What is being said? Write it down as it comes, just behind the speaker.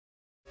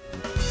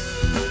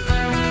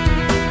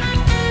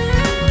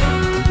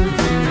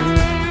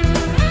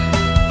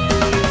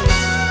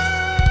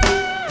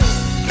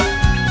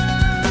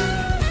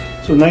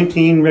So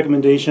 19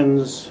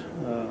 recommendations,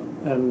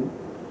 and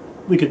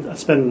we could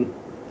spend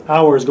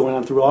hours going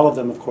on through all of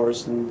them, of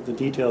course, and the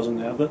details in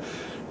that. But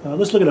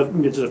let's look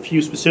at just a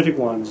few specific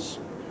ones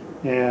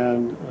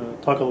and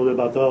talk a little bit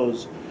about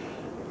those.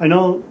 I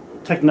know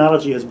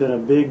technology has been a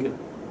big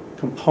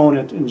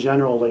component in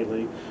general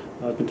lately.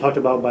 It's been talked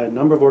about by a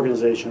number of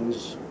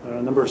organizations.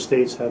 A number of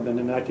states have been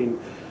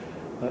enacting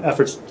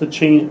efforts to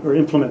change or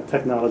implement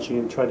technology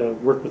and try to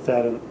work with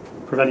that in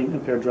preventing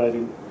impaired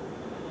driving.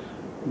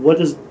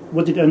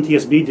 What did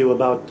NTSB do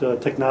about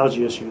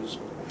technology issues?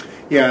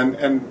 Yeah,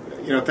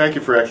 and thank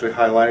you for actually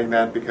highlighting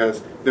that,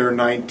 because there are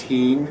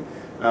 19.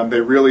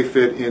 They really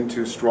fit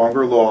into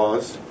stronger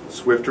laws,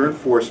 swifter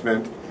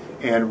enforcement,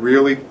 and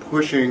really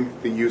pushing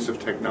the use of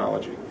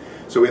technology.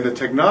 So in the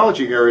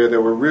technology area,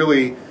 there were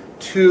really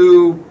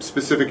two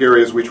specific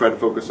areas we try to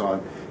focus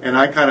on. And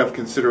I kind of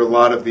consider a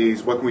lot of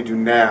these, what can we do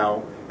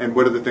now, and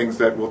what are the things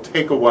that will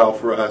take a while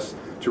for us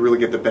to really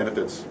get the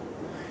benefits.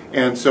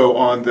 And so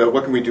on the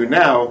what can we do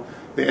now,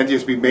 the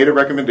NTSB made a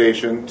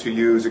recommendation to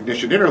use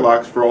ignition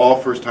interlocks for all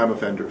first-time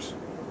offenders.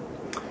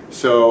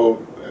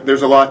 So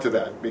there's a lot to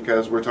that,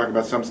 because we're talking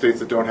about some states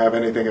that don't have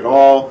anything at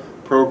all,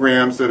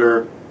 programs that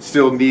are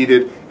still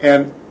needed,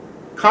 and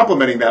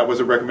complementing that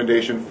was a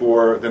recommendation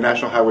for the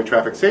National Highway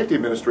Traffic Safety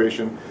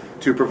Administration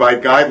to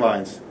provide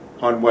guidelines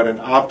on what an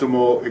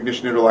optimal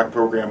ignition interlock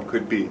program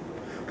could be.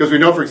 Because we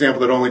know, for example,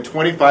 that only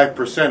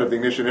 25% of the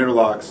ignition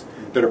interlocks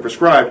that are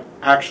prescribed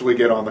actually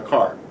get on the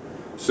car.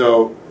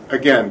 So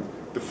again,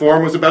 the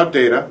form was about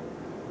data.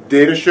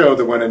 Data show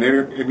that when an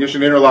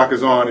ignition interlock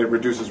is on, it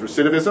reduces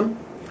recidivism,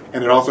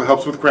 and it also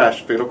helps with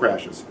fatal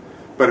crashes.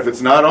 But if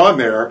it's not on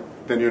there,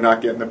 then you're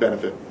not getting the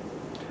benefit.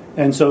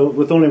 And so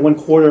with only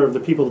 1/4 of the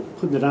people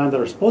putting it on that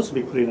are supposed to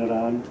be putting it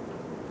on,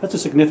 that's a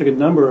significant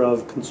number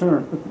of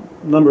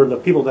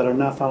the people that are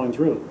not following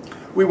through.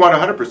 We want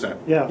 100%.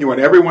 Yeah. You want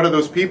every one of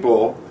those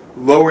people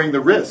lowering the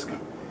risk.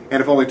 And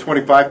if only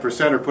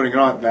 25% are putting it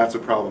on, that's a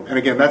problem. And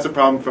again, that's a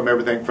problem from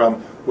everything from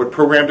what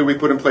program do we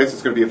put in place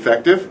that's going to be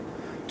effective,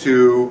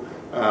 to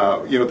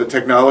the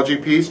technology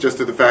piece, just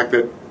to the fact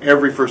that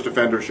every first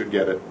offender should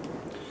get it.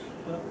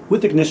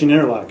 With ignition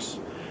interlocks,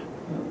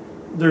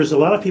 there's a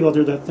lot of people out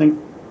there that think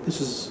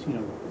this is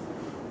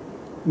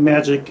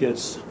magic.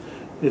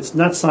 It's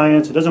not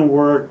science. It doesn't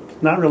work.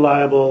 Not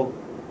reliable.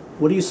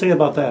 What do you say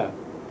about that?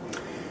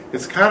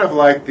 It's kind of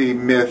like the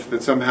myth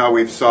that somehow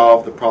we've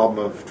solved the problem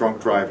of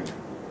drunk driving.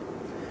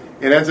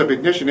 It ends up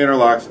ignition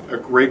interlocks a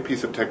great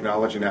piece of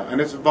technology now, and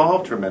it's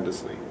evolved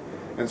tremendously.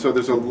 And so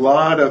there's a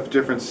lot of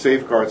different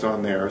safeguards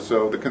on there.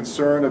 So the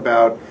concern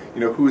about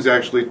who's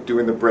actually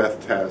doing the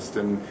breath test,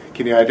 and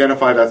can you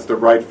identify that's the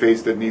right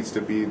face that needs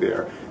to be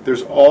there.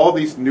 There's all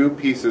these new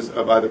pieces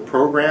of either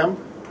program,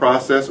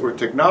 process, or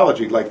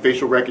technology, like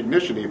facial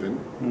recognition even,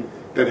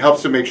 that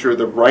helps to make sure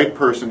the right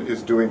person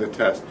is doing the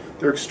test.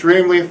 They're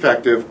extremely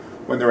effective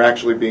when they're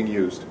actually being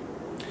used.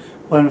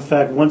 Well, in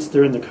fact, once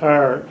they're in the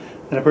car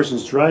and a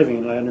person's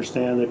driving, I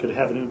understand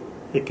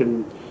it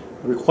can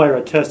require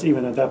a test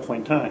even at that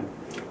point in time.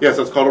 Yes,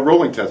 that's called a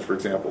rolling test, for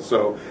example.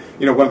 So,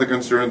 one of the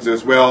concerns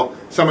is, well,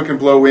 someone can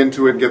blow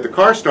into it and get the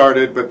car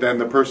started, but then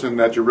the person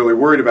that you're really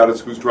worried about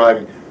is who's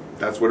driving.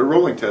 That's what a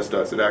rolling test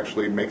does. It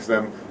actually makes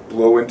them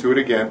blow into it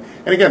again.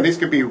 And again, these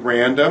could be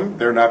random.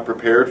 They're not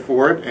prepared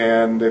for it,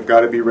 and they've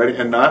got to be ready.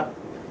 And not,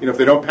 if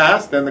they don't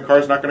pass, then the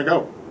car's not going to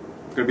go.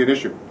 It's going to be an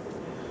issue.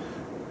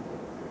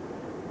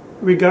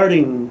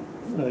 Regarding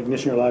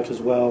ignition interlocks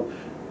as well,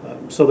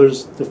 so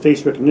there's the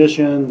face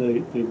recognition,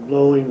 the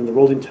blowing, and the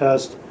rolling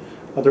test.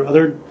 Are there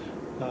other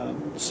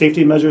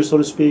safety measures, so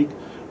to speak,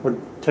 or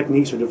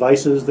techniques or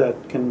devices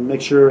that can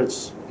make sure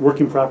it's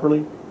working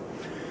properly?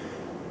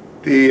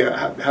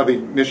 How the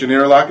ignition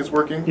interlock is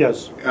working?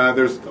 Yes.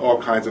 There's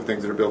all kinds of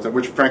things that are built in,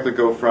 which frankly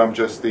go from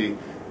just the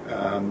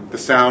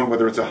sound,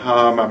 whether it's a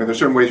hum. I mean, there's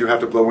certain ways you have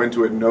to blow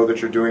into it and know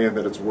that you're doing it,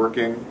 that it's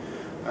working.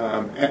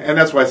 And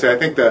that's why I say I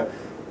think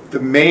the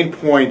main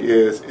point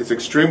is it's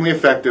extremely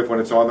effective when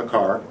it's on the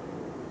car.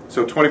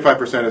 So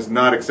 25% is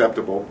not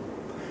acceptable.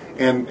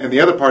 And the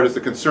other part is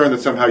the concern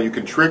that somehow you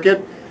can trick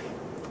it.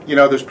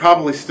 There's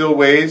probably still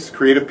ways,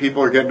 creative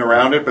people are getting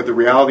around it, but the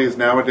reality is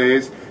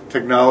nowadays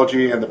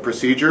technology and the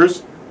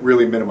procedures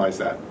really minimize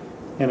that.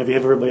 And if you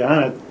have everybody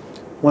on it,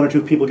 1 or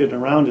 2 people getting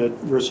around it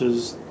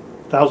versus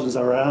thousands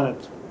that are on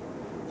it,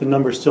 the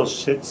numbers still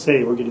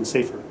say we're getting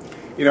safer.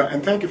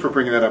 And thank you for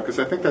bringing that up, because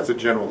I think that's a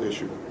general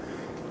issue.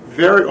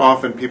 Very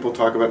often people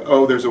talk about,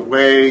 oh, there's a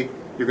way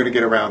you're going to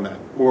get around that,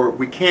 or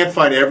we can't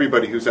find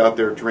everybody who's out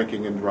there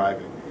drinking and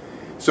driving.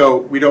 So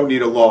we don't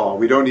need a law,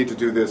 we don't need to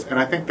do this, and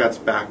I think that's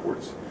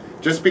backwards.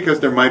 Just because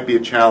there might be a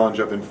challenge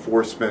of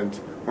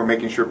enforcement or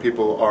making sure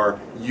people are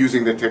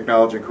using the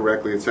technology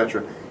correctly,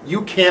 etc.,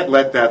 you can't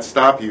let that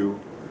stop you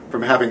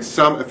from having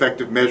some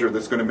effective measure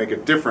that's going to make a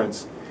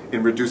difference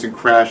in reducing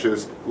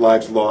crashes,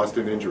 lives lost,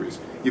 and injuries.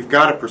 You've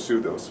got to pursue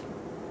those.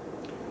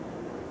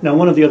 Now,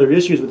 one of the other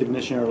issues with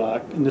ignition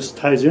interlock, and this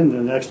ties in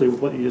and actually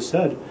with what you just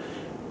said,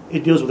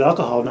 it deals with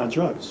alcohol, not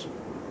drugs.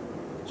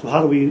 So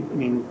how do we,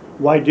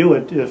 why do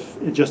it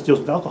if it just deals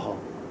with alcohol?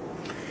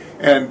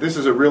 And this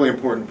is a really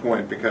important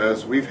point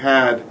because we've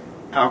had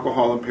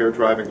alcohol impaired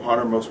driving on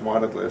our most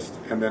wanted list,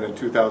 and then in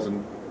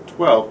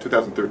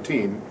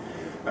 2013,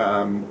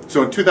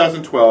 so in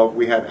 2012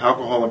 we had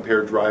alcohol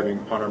impaired driving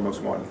on our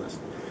most wanted list.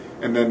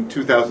 And then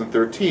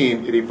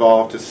 2013 it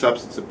evolved to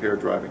substance impaired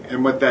driving.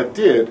 And what that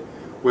did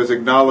was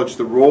acknowledge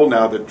the role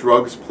now that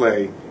drugs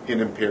play in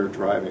impaired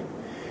driving.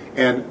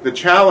 And the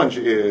challenge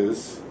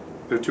is,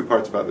 there are two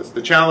parts about this.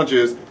 The challenge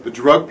is the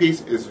drug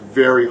piece is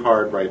very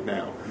hard right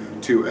now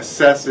to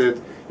assess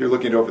it. You're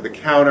looking over the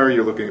counter,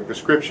 you're looking at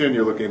prescription,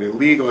 you're looking at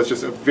illegal. It's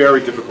just a very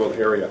difficult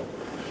area.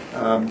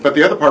 But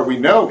the other part we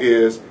know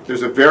is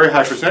there's a very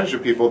high percentage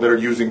of people that are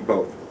using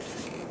both.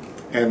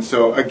 And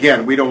so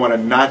again, we don't want to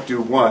not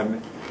do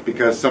one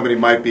because somebody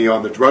might be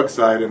on the drug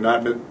side and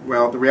not,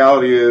 well, the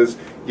reality is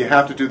you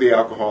have to do the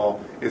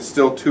alcohol. It's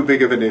still too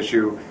big of an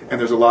issue, and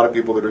there's a lot of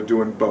people that are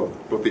doing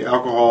both the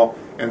alcohol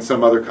and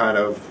some other kind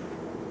of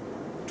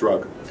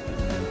drug.